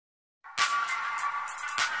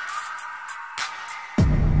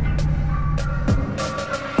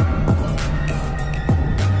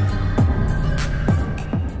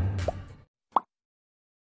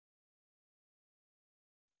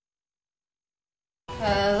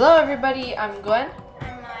Hello everybody, I'm Gwen.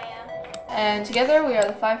 I'm Maya. And together we are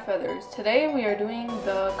the Five Feathers. Today we are doing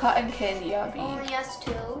the cotton candy obby. Only us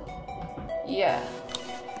two. Yeah.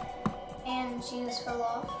 And she just fell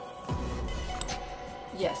off.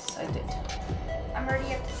 Yes, I did. I'm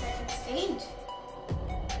already at the second stage.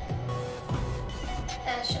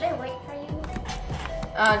 Should I wait for you?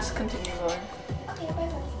 Just continue going. Okay,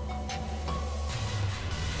 bye-bye.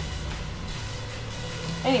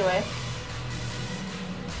 Anyway.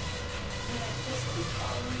 Just keep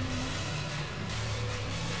following me.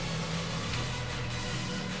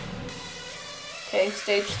 Okay,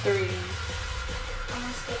 stage 3. I'm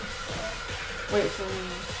on stage 4. Wait for me.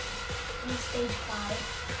 I'm on stage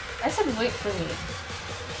 5. I said wait for me.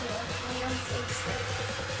 Okay, I'm on stage 6.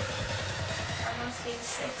 I'm on stage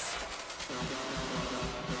 6.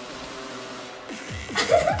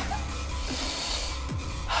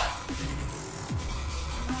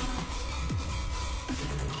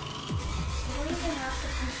 You don't even have to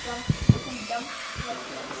jump. You can jump like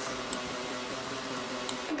this.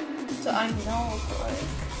 So I know, like.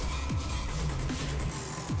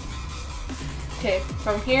 Okay,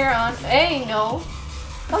 from here on. Hey, no.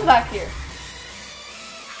 Come back here.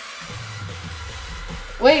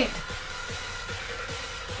 Wait.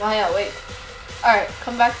 Maya, wait. Alright,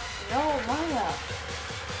 come back. No, Maya.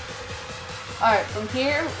 Alright, from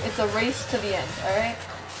here, it's a race to the end, alright?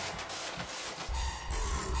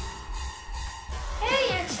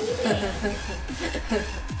 Hey, you're cheating!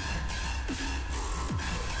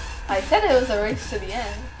 I said it was a race to the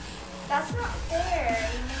end. That's not fair.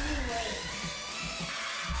 You made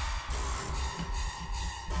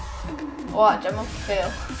me wait. Watch, I'm gonna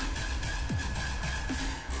fail.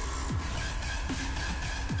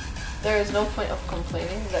 There is no point of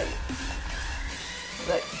complaining that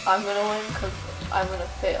I'm gonna win because I'm gonna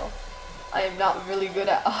fail. I am not really good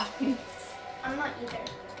at obby. I'm not either.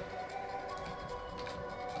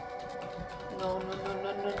 No.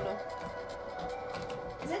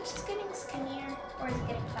 Is it just getting skinnier or is it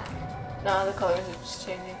getting fatter? Nah, the colors are just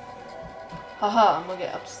changing. Haha, I'm gonna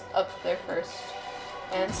get up there first.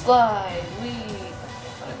 And slide, wee.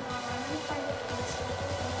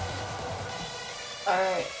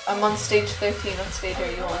 Alright, I'm on stage 13. What stage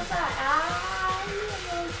are you on?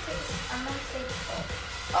 I'm on stage 4.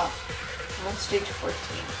 Oh, I'm on stage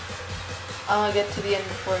 14. I'm gonna get to the end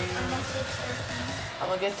before you. I'm on stage 13. I'm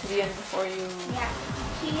gonna get to the end before you. Yeah,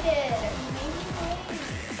 you cheated. You made me wait.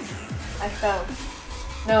 I fell.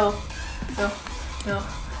 No.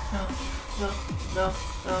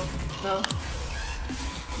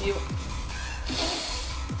 You.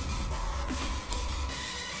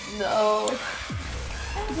 No.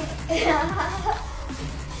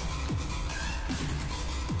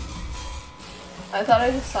 I thought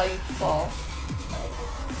I just saw you fall.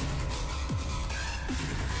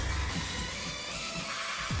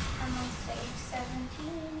 I'm on stage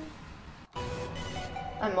 17.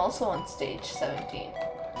 I'm also on stage 17.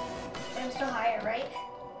 But I'm still higher, right?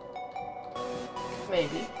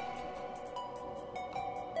 Maybe.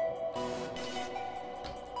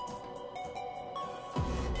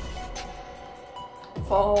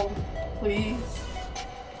 Fall, please.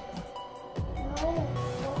 No,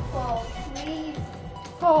 don't fall, please.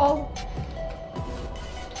 Fall.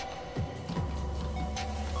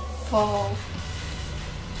 Fall.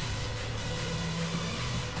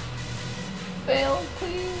 Fail,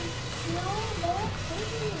 please. No,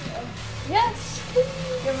 please. Yes,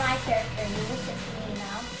 please. You're my character. You listen to me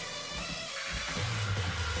now.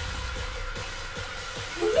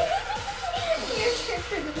 Your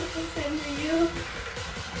character doesn't listen to you.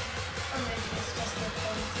 Or maybe it's just your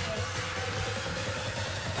phone's voice.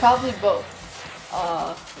 Probably both. I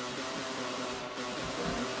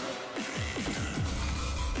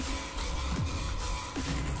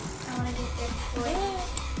want to do third place.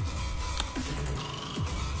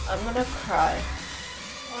 I'm gonna cry.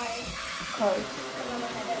 Why? Cause I want to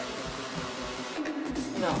head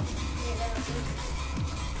no, You're gonna lose.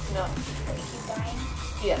 no, But you keep dying.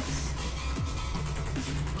 yes.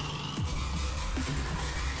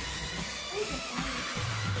 Where is it dying?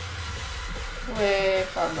 Way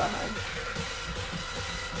far behind.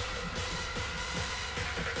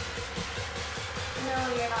 No,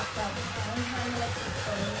 you're not from home. I'm gonna keep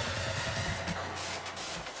going.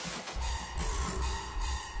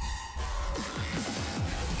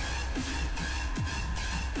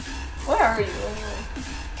 Where are you anyway?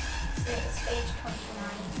 Stage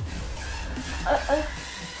 29.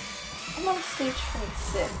 I'm on stage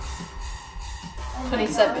 26. Oh my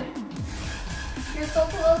 27. God. You're so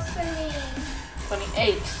close to me.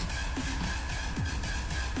 28.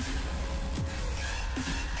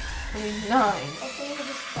 29. Hopefully you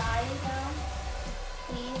just die now.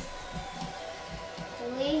 Please.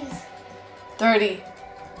 Please. 30.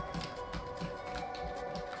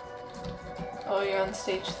 Oh, you're on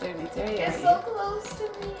stage 33. You're so close to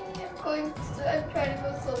me. I'm trying to go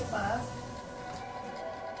so fast.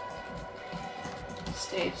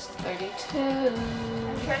 Stage 32.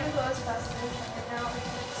 I'm trying to go as fast as I can now.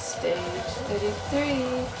 Stage 33.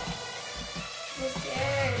 I'm so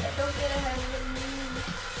scared. Don't get ahead of me.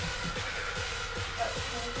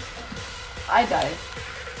 I died.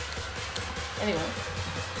 Anyway.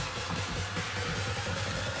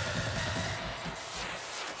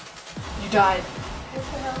 You died.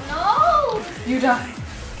 No! You died.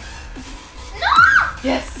 No!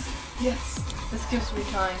 Yes. Yes. This gives me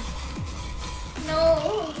time.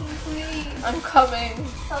 No, please. I'm coming.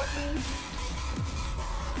 Help me.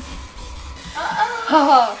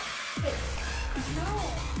 Haha. No.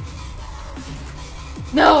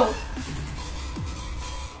 No.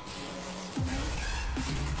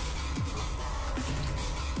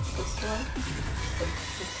 This one.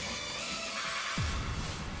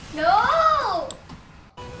 No!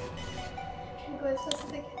 Can I go as fast as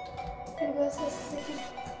I can? Can I go as fast as I can?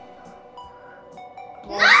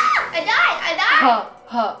 No! I died! I died! Ha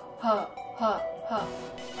ha ha ha ha.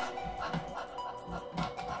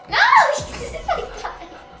 No! I died!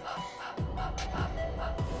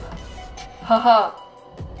 Haha.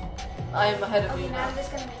 I am ahead of Okay, you now now. I'm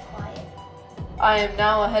just gonna be quiet. I am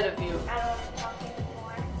now ahead of you. I don't want to talk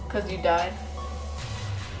anymore. Because you died.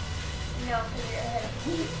 No, because you're ahead of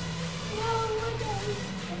me. No, I died.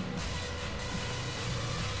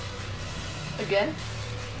 Again?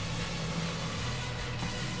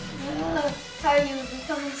 Ugh. How are you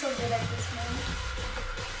becoming so good at this, man?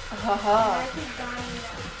 Haha. I keep dying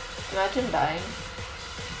now. Imagine dying.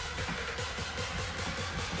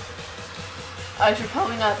 I should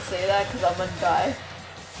probably not say that because I'm gonna die.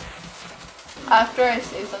 After I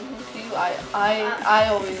say something to you,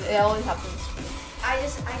 it always happens to me. I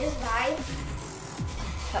just died.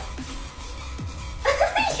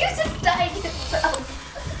 You just died yourself.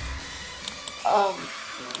 Oh,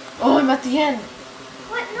 I'm at the end.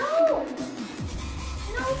 What? No.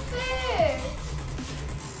 No fair.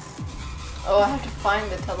 Oh, I have to find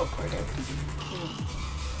the teleporter.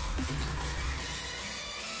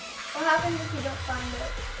 What happens if you don't find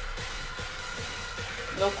it?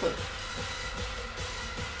 No clue.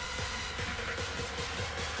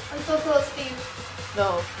 I'm so close to you. No.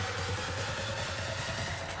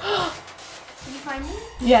 Did you find me?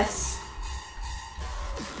 Yes.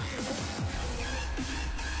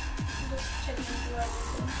 I'm just checking through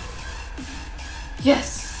everything. Yes.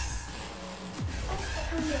 Oh, I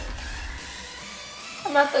found it.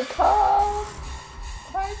 I'm at the top.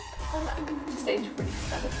 I'm at stage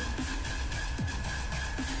 47.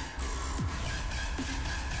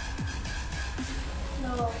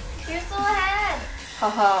 No. You're so ahead.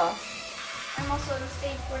 Haha. I'm also on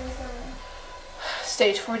stage 47.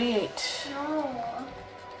 Stage 48. No.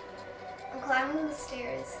 I'm climbing the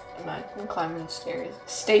stairs. I'm climbing the stairs.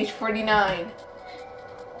 Stage 49.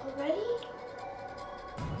 Already?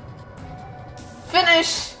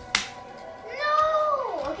 Finish! No!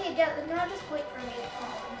 Okay, now just wait for me to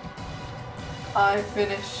come. I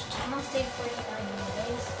finished. I'm on stage 49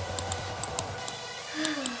 anyways.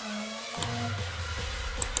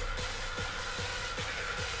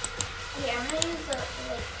 Okay, I'm gonna use the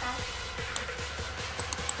like pack.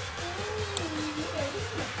 Are you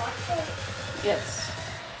in the box? Yes.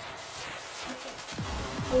 Okay.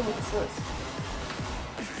 Oh, what's this?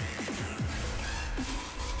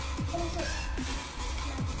 What is this?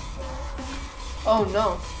 Oh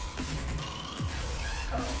no.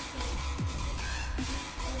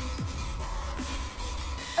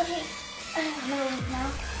 Okay, I'm gonna leave now.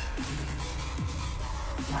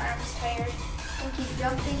 My arm's tired. Don't keep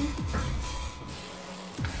jumping.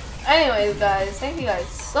 Anyways, guys, thank you guys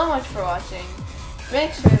so much for watching.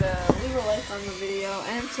 Make sure to leave a like on the video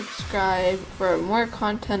and subscribe for more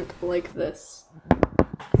content like this.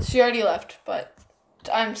 She already left, but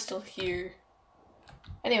I'm still here.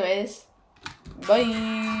 Anyways,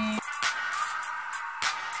 bye.